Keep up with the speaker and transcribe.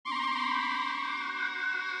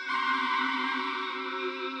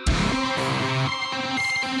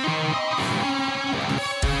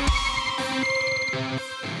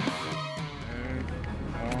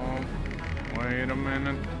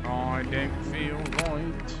I didn't feel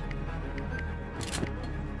right.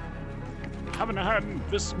 Haven't had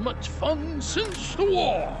this much fun since the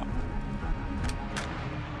war.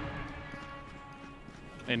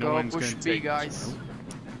 And no one's push gonna B, take guys.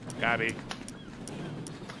 Gabby.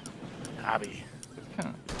 Gabby.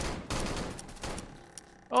 Huh.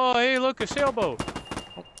 Oh, hey, look, a sailboat.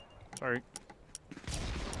 Oh, sorry.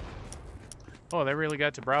 Oh, they really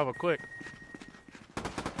got to Bravo quick.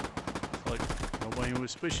 It's like nobody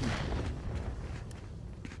was pushing.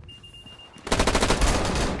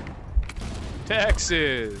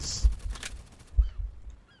 Texas.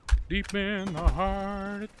 Deep in the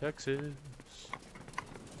heart of Texas.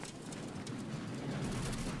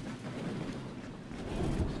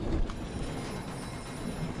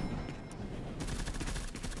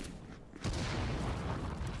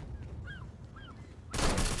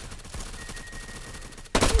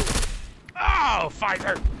 Oh,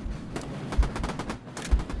 Pfizer!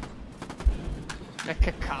 E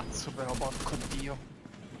che cazzo però, porco dio.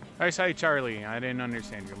 I say Charlie, I didn't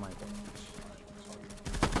understand your mic.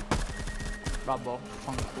 Vabbè,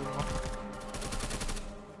 fanculo.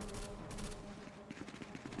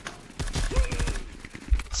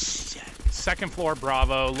 Second floor,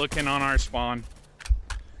 Bravo, looking on our spawn.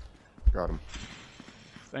 Got him.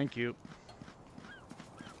 Thank you.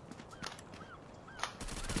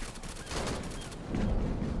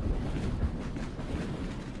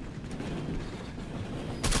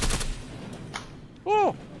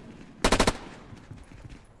 Oh!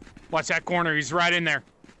 Watch that corner, he's right in there.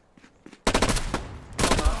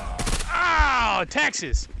 Oh,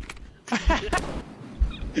 Texas!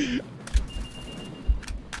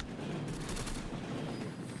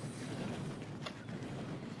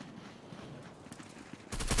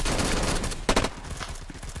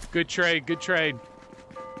 Good trade, good trade.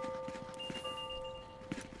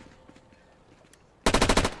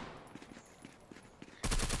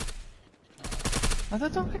 Ma da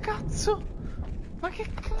dove cazzo? Ma che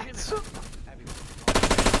cazzo?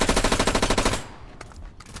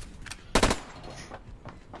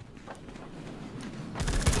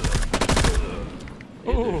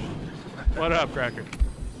 Ooh. What up, Cracker?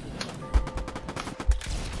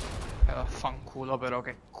 Vaffanculo però,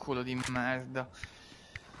 che culo di merda.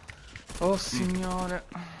 Oh signore.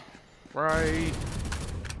 Right.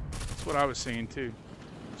 That's what I was saying too.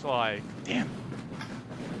 It's like, damn.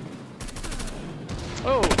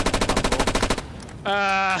 Oh.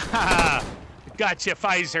 Gotcha,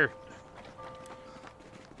 Pfizer.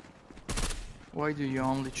 Why do you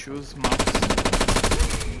only choose maps?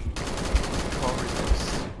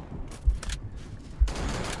 Corridors.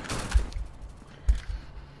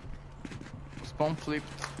 Spawn flipped.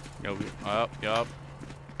 Yup.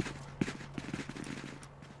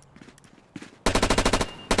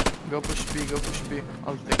 Go push B.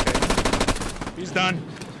 I'll take it. He's done.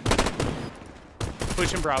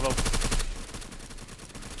 Pushing Bravo.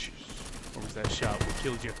 Jeez. What was that shot? What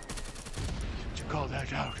killed you? Did you call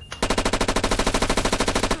that out?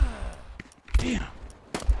 Damn.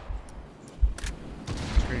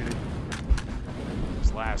 Traded.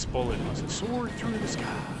 His last bullet must have soared through the sky.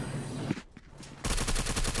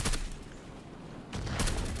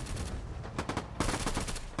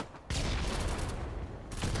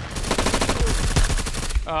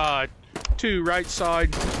 Two right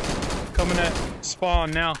side, coming at spawn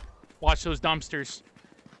now. Watch those dumpsters.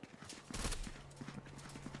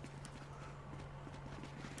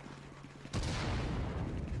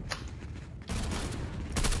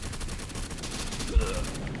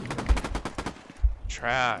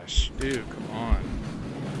 Trash, dude, come on.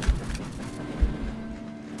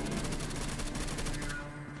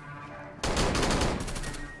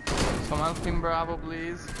 Some help in Bravo,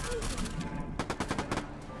 please.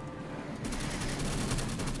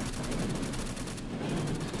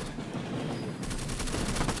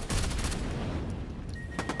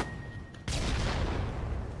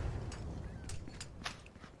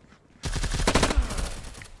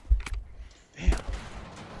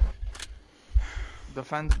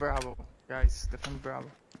 Defend Bravo, guys. Defend Bravo.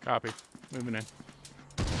 Copy. Moving in.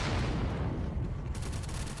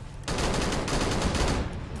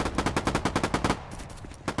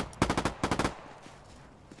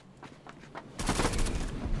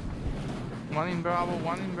 One in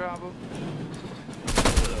Bravo.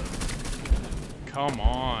 Come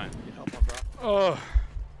on. Oh.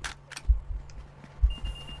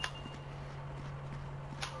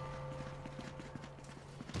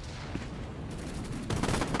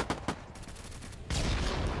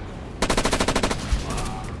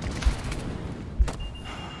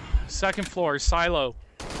 Second floor, silo.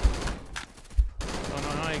 Don't know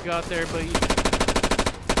how you got there, but you...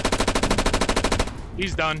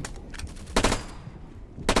 He's done.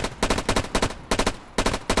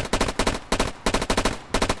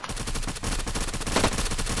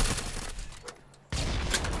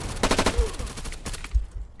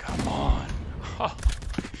 Come on. Oh,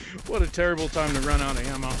 what a terrible time to run out of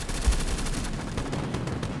ammo.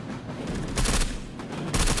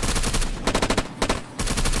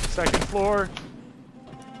 Second floor.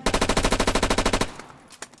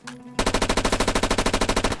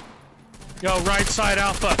 Yo, right side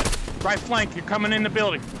Alpha. Right flank, you're coming in the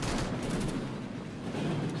building.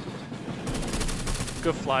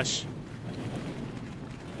 Good flush.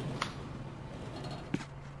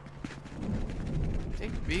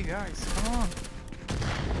 Take B, guys. Come on.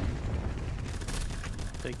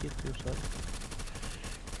 Take it yourself.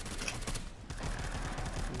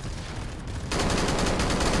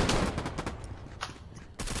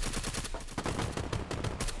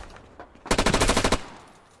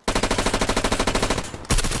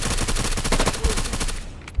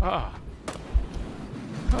 Ah.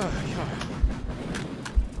 Oh, God.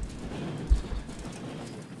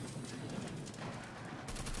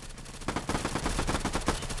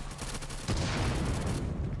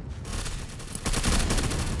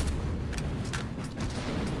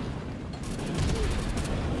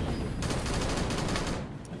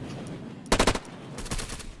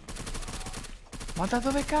 Ma da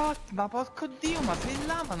dove cazzo? Ma porco dio, ma sei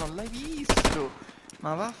là, ma non l'hai visto?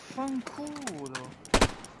 Ma vaffanculo.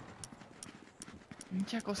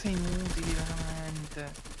 Minchia, cose inutili,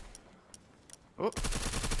 veramente. Oh.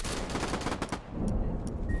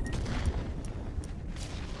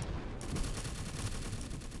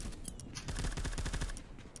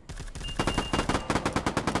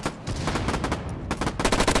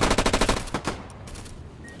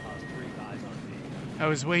 I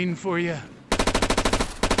was waiting for you.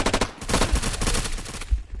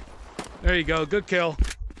 There you go, good kill.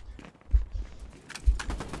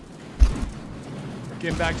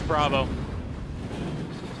 Getting back to Bravo.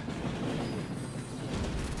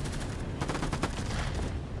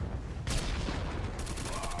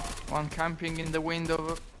 One camping in the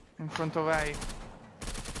window in front of A.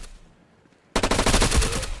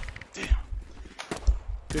 Damn.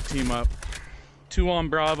 Good team up. 2 on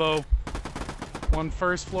Bravo. 1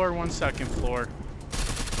 first floor, 1 second floor.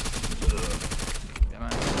 Yeah,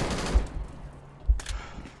 man.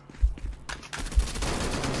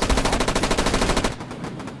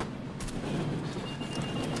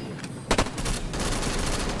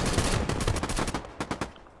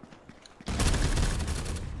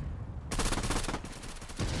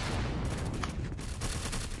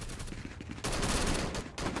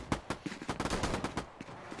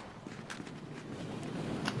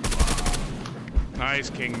 Nice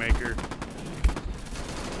Kingmaker.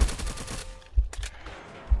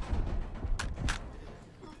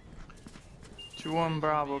 Two on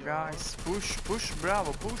Bravo, guys. Push, push,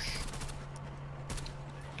 Bravo, push.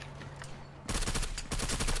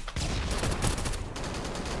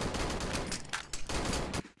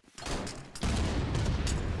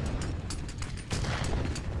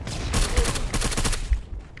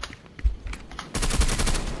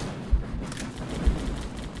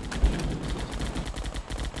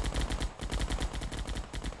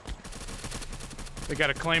 They got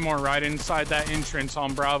a Claymore right inside that entrance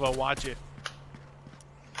on Bravo. Watch it.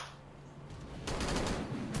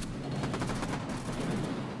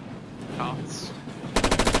 Cazzo.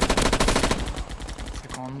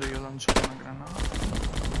 Secondo io ho lanciato una granata.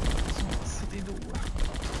 Sono passati 2.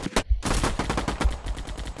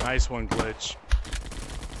 Nice one, Glitch.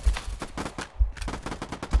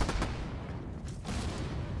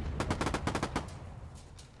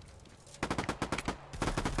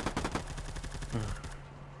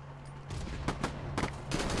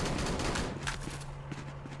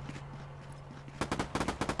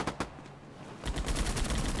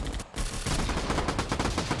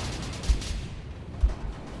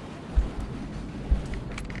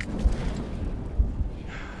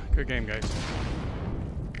 Good game, guys.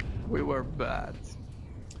 We were bad.